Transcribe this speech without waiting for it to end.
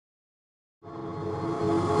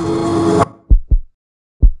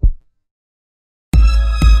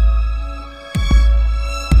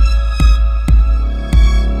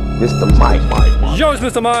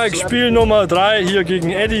MrMike, Spiel Nummer 3 hier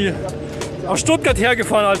gegen Eddy. Aus Stuttgart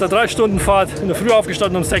hergefahren, Alter, 3 Stunden Fahrt, in der Früh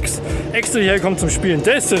aufgestanden um 6, extra hierher gekommen zum Spielen.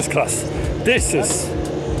 Das ist krass, das ist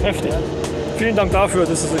heftig. Vielen Dank dafür,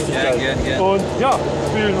 das ist richtig geil. Gern. Und ja,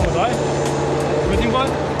 Spiel Nummer 3. Mit ihm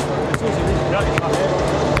wollen? Ja, ich mache.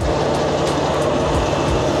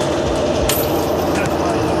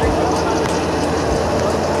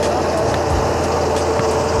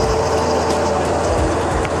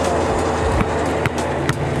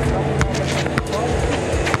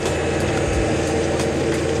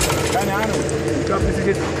 Keine Ahnung, ich glaube, das ist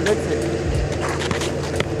jetzt das letzte.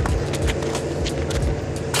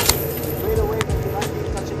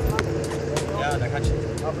 Ja, da kannst du.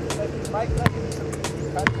 Aber das ist Mike dran,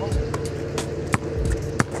 ich kann kommen.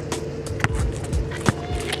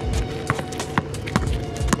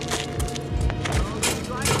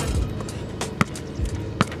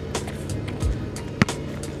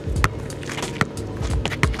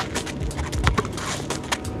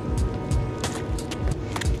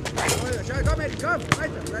 Komm, Eddy, komm,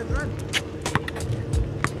 weiter, bleib dran.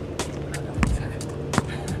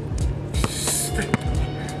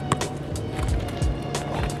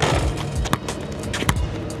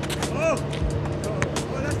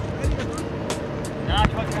 Ja,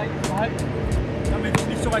 ich wollte gleich behalten, damit ich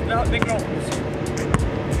nicht so weit weglaufen muss.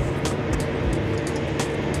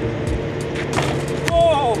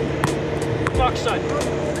 Wow! Backstein!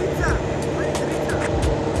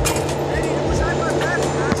 Eddy, du musst einfach treffen,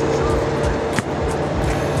 da hast du Chance.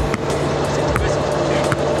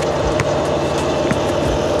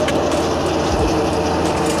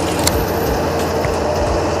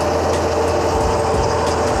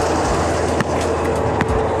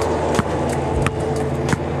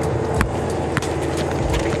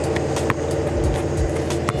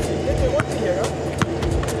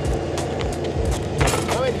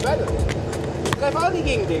 Ich treffe auch nicht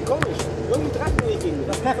gegen den, komisch. Irgendwie treffen wir nicht gegen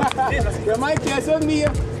den. Der Mike, der ist irgendwie,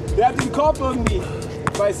 der hat den Korb irgendwie,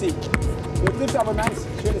 weiß ich. Der trifft aber nice,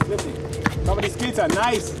 schönes Drifting. Kann man die Skills an,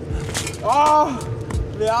 nice. Oh,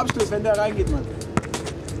 der Abschluss, wenn der reingeht, Mann.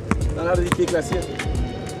 Dann hat er dich deklassiert.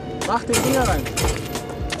 Mach den Finger rein.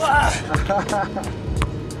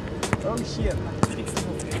 Oh shit.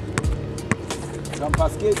 Wir haben ein paar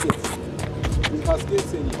Skills jetzt. Ein paar Skills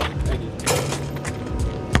hier, Eddy.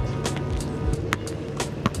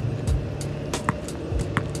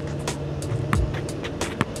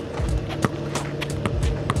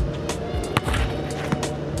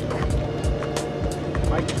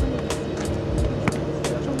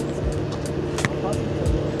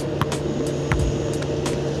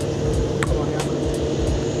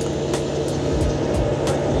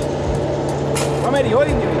 Komm Eddy, hol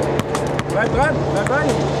ihn dir wieder. Bleib dran,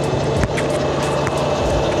 Junge.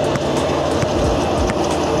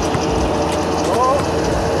 Oh.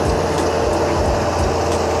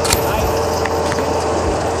 Nein.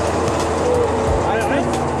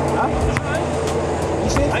 Ja? Wie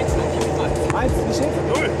steht's? 1, wie steht's?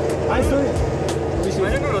 0. 1-0. Wie steht's?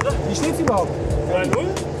 1-0, oder? Wie steht's überhaupt? 3-0?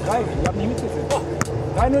 3, ich hab nicht mitgezählt. Oh.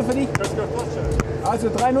 3-0 für dich? Das passt schon. Also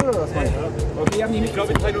 3-0 oder was? Ja. Okay, ich hab nicht Ich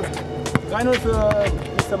glaube mitgezählt. 3-0. 3-0 für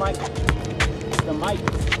MrMike. MrMike.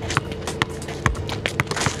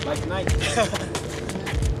 Mike.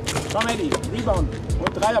 Komm Eddy, Rebound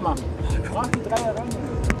und Dreier machen. Mach die Dreier rein.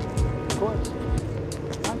 Cool.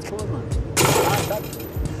 Ganz cool, Mann. Ah, stark.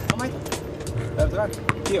 Komm weiter. Bleib dran.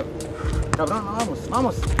 Hier. Cabron,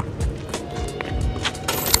 vamos.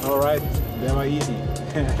 Alright, der war easy.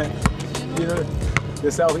 4-0.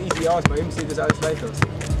 Das sah auch easy aus, bei ihm sieht das alles leicht aus.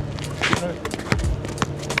 4-0.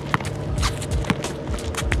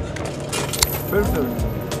 5-0.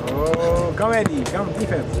 Oh, komm Eddy, komm,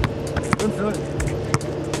 Defense. 5-0.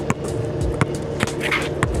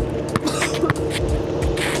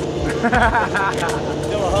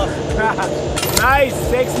 Nice,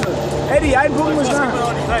 6-0. Eddy, ein Punkt muss nach.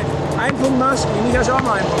 Ein Punkt nachspielen, ich habe auch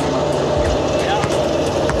mal einen Punkt gemacht.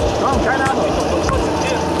 Komm, keine Ahnung.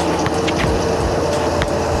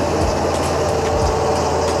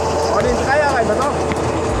 Oh, den Dreier rein, pass auf.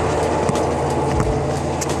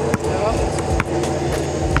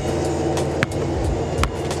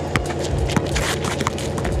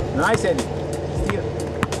 Nice, Eddy. Stil.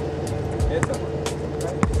 Jetzt aber.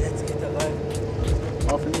 Jetzt geht er rein.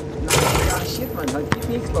 Hoffentlich. Ja, shit, Mann. Halt geht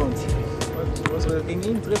nichts bei uns. Was wir gegen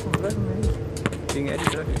ihn treffen wir nicht. Gegen Eddy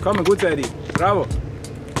treffen. Komm, gut, Eddy. Bravo.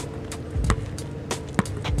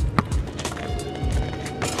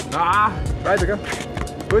 Ah, weiter, komm.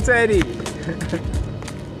 Gut, Eddy.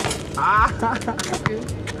 Ah,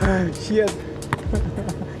 shit.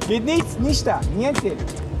 Geht nichts, nicht da. Niente.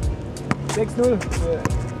 6-0 für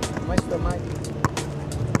Meister Mike.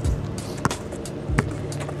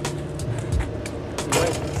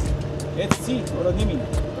 Jetzt zieh oder nimm ihn.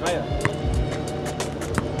 Dreier.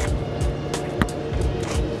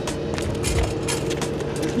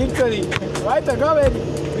 Das gibt's doch nicht. Weiter, komm, Eddy.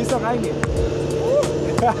 Du willst doch reingehen.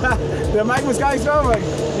 Der Mike muss gar nichts machen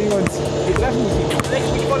gegen uns. Wir treffen uns nicht. Leck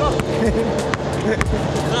mich voll ab.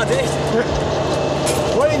 Gerade echt.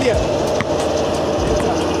 Hol ihn dir.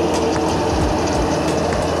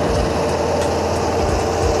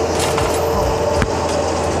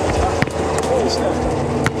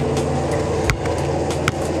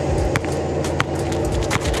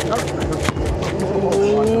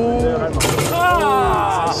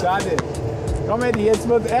 Schade. Komm, Eddy, jetzt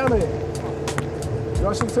wird Erde. Du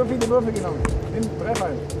hast schon so viele Würfe genommen. Nimm Treffer.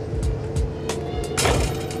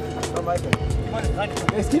 Komm weiter.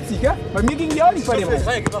 Das gibt's nicht, gell? Bei mir ging die auch nicht bei dem.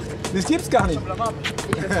 Das gibt's gar nicht.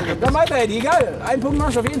 Komm weiter, Eddy, egal. Einen Punkt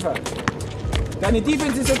machst du auf jeden Fall. Deine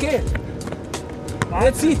Defense ist okay.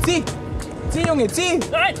 Jetzt zieh, zieh. Zieh, Junge, zieh.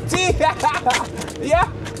 Nein. Zieh. Ja.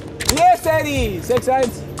 Yes, Eddy. 6-1.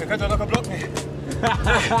 Der könnte locker blocken.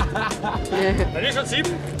 Dann ist schon 7.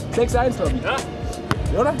 6-1, glaube ich. Ja?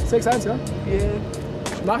 Oder? 6-1, ja?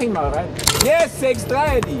 Mach ihn mal rein. Yes,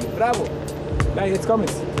 6-3, Eddy. Bravo. Gleich, jetzt komm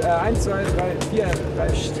jetzt. 1, 2, 3, 4, 3.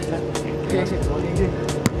 4,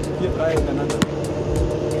 3 hintereinander.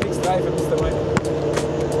 6-3 für MrMike.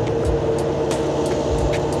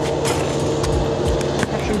 Ich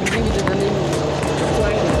hab schon gesehen, wie der daneben ist.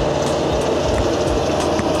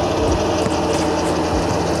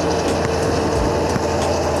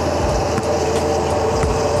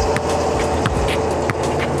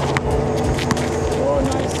 Oh,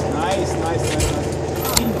 nice. Nice, nice, nice, nice.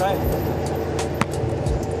 7-3.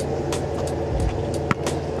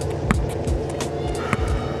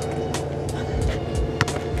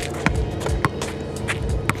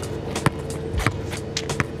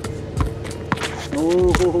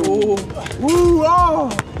 Oh.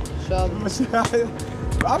 Schade.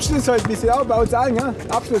 Abschluss heute ein bisschen auch bei uns allen, ja?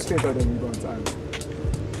 Abschluss steht heute irgendwie bei uns allen.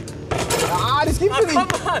 Ah, das gibt's ja nicht.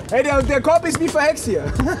 Hey, der Korb ist wie verhext hier.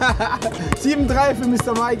 7-3 für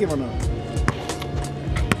MrMike gewonnen.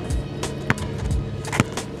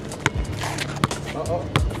 Oh, oh.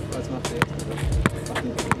 Was macht der jetzt? Macht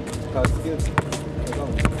ein paar Skills.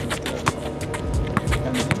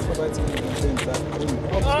 Kann ich nicht vorbeiziehen, einen schönen Tag.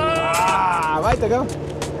 Ah, weiter, komm.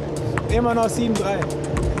 Immer noch 7-3.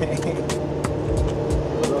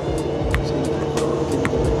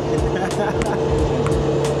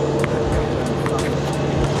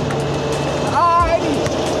 Ah, Eddy!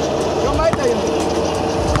 Komm weiter, Junge!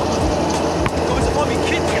 Komm so vor wie ein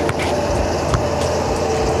Kind.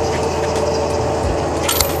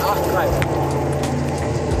 8-3.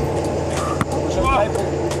 Schon 3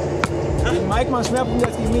 Punkte. Gegen Mike macht mehr Punkte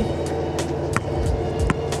als gegen mich.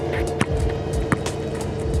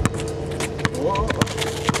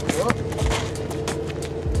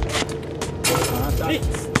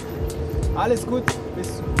 Alles gut bis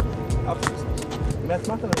zum Abschluss. Und jetzt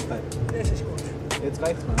macht er noch Zeit. Das ist gut. Jetzt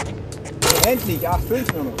reicht's mal. Endlich,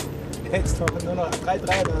 8-5 nur noch. Jetzt nur noch 3-3,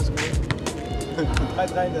 dann hast du gewonnen.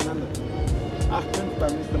 3-3 hintereinander. 8-5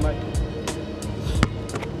 beim MrMike.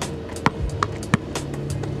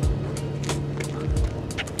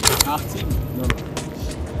 8-7 nur noch.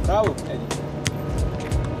 Bravo, Eddy.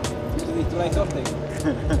 Fühlst du dich gleich aufdecken?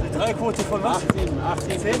 Die 3-Quote von was? 8-7,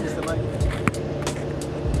 8-10 MrMike.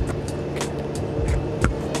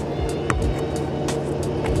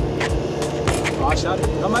 Ah, schade.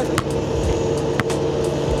 Komm weiter.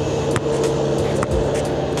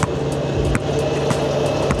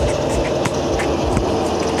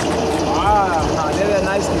 Ah, der wäre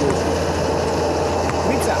nice gewesen.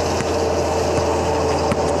 Pizza.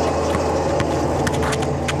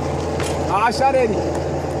 Ah, schade, Eddy.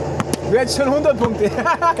 Du hättest schon 100 Punkte.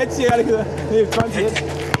 Hättest du gerade gesagt. Nee, 20 jetzt.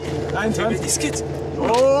 21. Skit.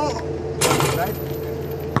 Oh!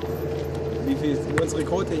 Wie viel ist unsere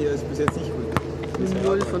Quote hier? Ist bis jetzt nicht gut.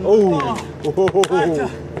 0 von Oh! Alter.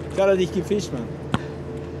 Da hat er dich gefischt, Mann.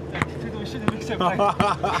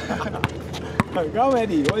 Komm,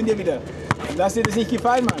 Eddy, hol ihn dir wieder. Lass dir das nicht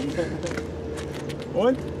gefallen, Mann.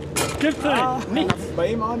 Und? Gibt's nicht. Nichts.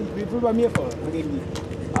 Bei ihm auch nicht. Wie viel bei mir vor? Gegen die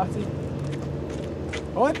 80.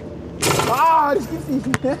 Und? Ah, das gibt's nicht.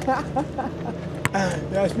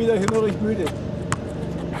 Ja, spielt euch nur ruhig müde.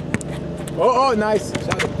 Oh, oh, nice.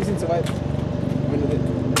 Schade, bisschen zu weit.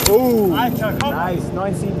 Oh, Alter, komm. nice.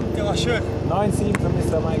 9-7. Der war schön. 9-7 für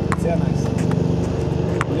MrMike. Sehr nice.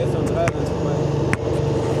 Und jetzt noch 3, dann ist vorbei.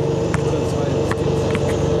 Oder 2.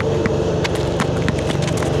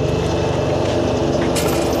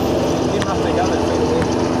 Den macht er gerne.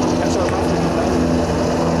 Kannst du auch machen.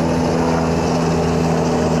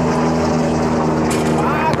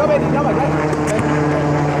 Ah, komm, Eddy, komm mal.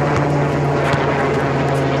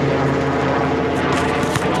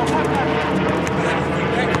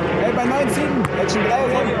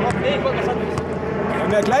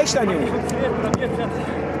 Rückstand, Junge.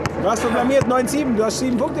 Du hast blamiert 9-7, du hast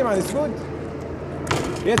 7 Punkte, Mann, ist gut.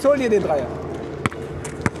 Jetzt hol dir den Dreier.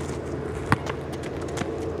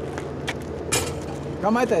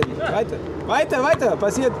 Komm weiter, Eddy. Weiter. Weiter, weiter.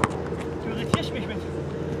 Passiert. Du irritierst mich, wenn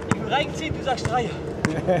ich will reinziehen, du sagst Dreier.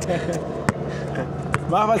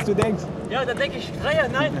 Mach, was du denkst. Ja, dann denke ich Dreier,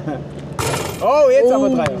 nein. Oh, jetzt aber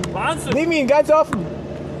Dreier. Wahnsinn. Nimm ihn ganz offen.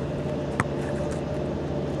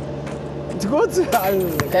 Zu gut. Also,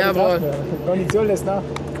 Jawohl. Kondition lässt nach.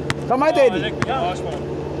 Komm weiter, Eddy. Ja, ich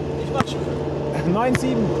mach schon.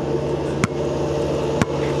 9-7.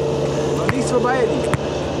 Noch nichts vorbei, Eddy.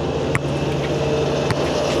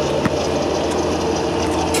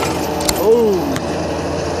 Oh.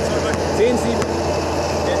 10-7.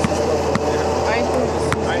 Jetzt ist Ein Punkt.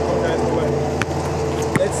 ein Punkt, da ist vorbei.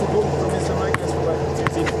 Letzter Punkt von MrMike ist vorbei.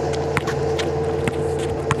 10-7.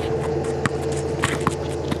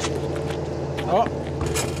 Oh.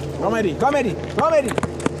 Komm, Eddy. Komm, Eddy. Komm, Eddy.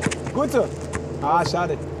 Gut so. Ah,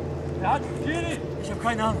 schade. Er hat Chili. Ich habe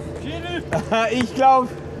keine Ahnung. Chili. Ich glaube.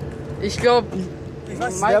 Ich glaube,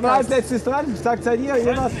 Wer war als letztes dran? Sagt seid ihr?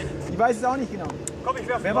 Ich weiß es auch nicht genau. Komm, ich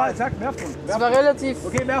werfe. Wer war? Sag, werf drum. es war relativ.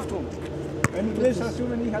 Okay, werf drum. Wenn du triffst, hast du,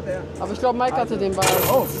 wenn nicht, hat er. Aber ich glaube, Mike hatte den Ball.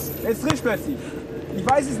 Oh, jetzt triffst plötzlich. Ich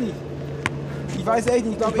weiß es nicht. Ich weiß echt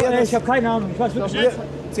nicht. Ich glaube eher, Ich habe keine Ahnung. Ich weiß wirklich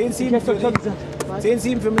nicht. 10-7 für dich.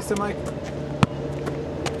 10-7 für MrMike.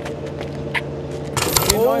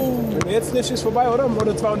 10-9. Wenn du jetzt triffst, ist vorbei, oder?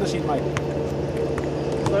 Oder 2 Unterschied, Mike?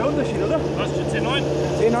 2 Unterschiede, oder? Was ist 10-9?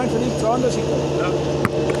 10-9 für dich, 2 Unterschiede. Ja.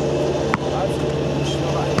 Also,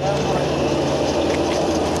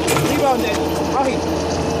 Rebound, Eddy. Mach ihn.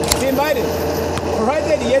 10 beide. Alright,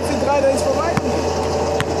 Eddy. Jetzt sind 3, dann ist vorbei.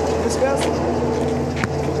 Das wär's.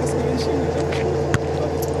 Das gewinnst du.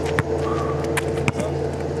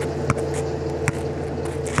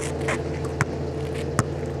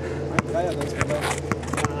 Ein Dreier, dann ist vorbei.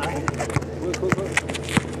 Cool.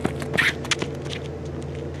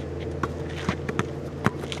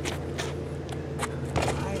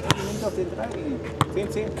 Nein, Eddy nimmt auf den 3 gegen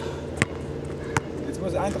 10-10. Jetzt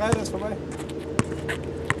muss ein Dreier, das ist vorbei.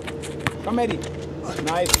 Komm, Eddy.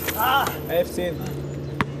 Nice. 11-10.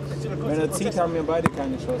 Wenn er zieht, haben wir beide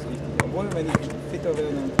keine Chance richtig. Obwohl, wenn ich fitter wäre,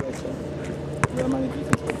 dann vielleicht schon. Wäre meine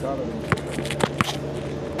Defense brutaler.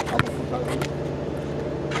 Aber brutal gut.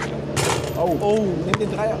 Oh, nimm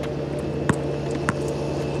den Dreier.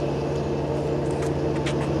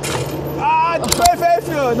 Ah, 12-11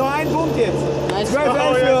 für. Noch ein Punkt jetzt. Nice.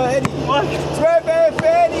 12-11 für Eddy. 12-11 für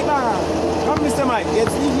Eddy, Mann. Komm, MrMike.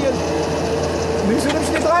 Jetzt nicht hier. Nimmst du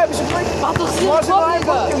den Dreier, bist du durch? Mach doch Du brauchst nur einen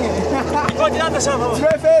Punkt, Junge. Ich wollte ihn anders haben.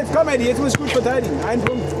 12-11, komm Eddy, jetzt muss ich gut verteidigen. Ein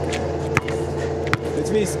Punkt.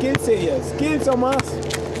 Jetzt will ich Skills sehen hier. Skills en masse.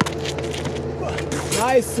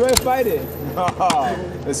 Nice, 12 beide.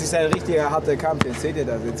 Das ist ein richtiger harter Kampf, jetzt seht ihr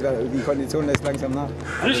das. Jetzt die Kondition lässt langsam nach.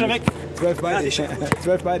 Alles schon weg. 12 beide.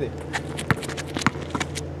 12 beide.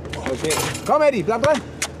 Okay. Komm Eddy, bleib dran.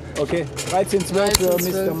 Okay, 13-12 für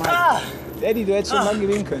 13-12. MrMike. Eddy, du hättest schon lang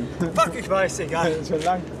gewinnen können. Fuck, ich weiß, egal. Schon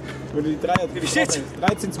lang. Wenn du die Dreier Wie steht's?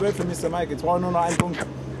 13-12 für MrMike. Jetzt brauchen wir nur noch einen Punkt.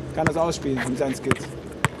 Kann das ausspielen mit seinen Skills.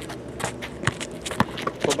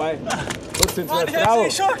 Vorbei. 15-12. Bravo.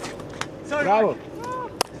 Sorry. Bravo.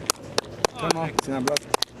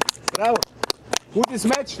 Bravo. Gutes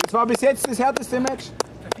Match. Das war bis jetzt das härteste Match.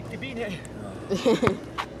 Die Biene, ey. Ich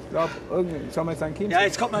glaube, irgendwie. Schauen wir jetzt an Chiemsee. Ja,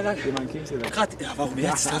 jetzt kommt mal lang. Geh mal an Chiemsee da. Grad, ja, warum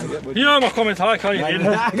jetzt? Hier, mach Kommentar, kann ich reden.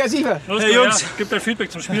 Aggressiver. Los, Hey, Jungs. Gib dein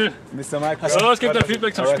Feedback zum Spiel. MrMike. Los, gib dein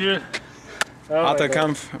Feedback zum Spiel. Harter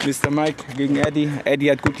Kampf. MrMike gegen Eddy. Eddy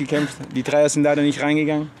hat gut gekämpft. Die Dreier sind leider nicht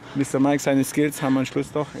reingegangen. MrMike, seine Skills haben am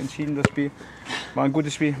Schluss doch entschieden, das Spiel. War ein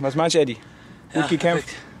gutes Spiel. Was meinst du, Eddy? Gut gekämpft.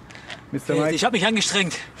 MrMike. Ich habe mich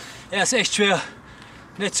angestrengt. Er ist echt schwer.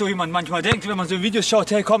 Nicht so, wie man manchmal denkt, wenn man so Videos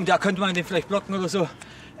schaut, hey komm, da könnte man den vielleicht blocken oder so.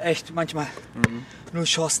 Echt, manchmal. Nur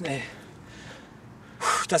Chancen, ey.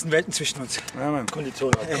 Puh, das sind Welten zwischen uns. Ja, Mann.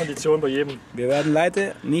 Kondition bei jedem. Wir werden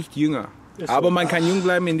leider nicht jünger. Ist so. Aber man kann jung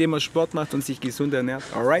bleiben, indem man Sport macht und sich gesund ernährt.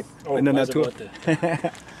 Alright? In der weise Natur. Worte.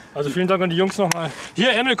 Also vielen Dank an die Jungs nochmal.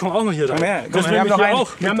 Hier, Emil, komm auch noch hier da. Komm her. Das ist Wir haben nämlich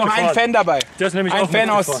noch hier einen auch Fan dabei. Der ist nämlich Ein auch Fan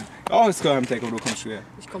aus mitgefahren. Kirchheim, wo du kommst schwer.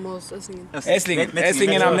 Ich komme aus Esslingen. Esslingen.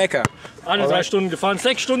 Esslingen am Neckar. Alle 3 Stunden gefahren,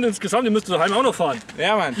 6 Stunden insgesamt, ihr müsst daheim auch noch fahren.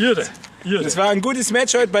 Ja, Mann. Irre. Das war ein gutes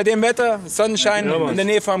Match heute bei dem Wetter. Sonnenschein Ja, Mann. in der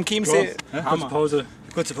Nähe vom Chiemsee. Kurze Pause.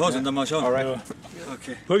 Kurze Pause und dann mal schauen. Alright.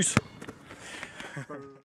 Okay. Peace.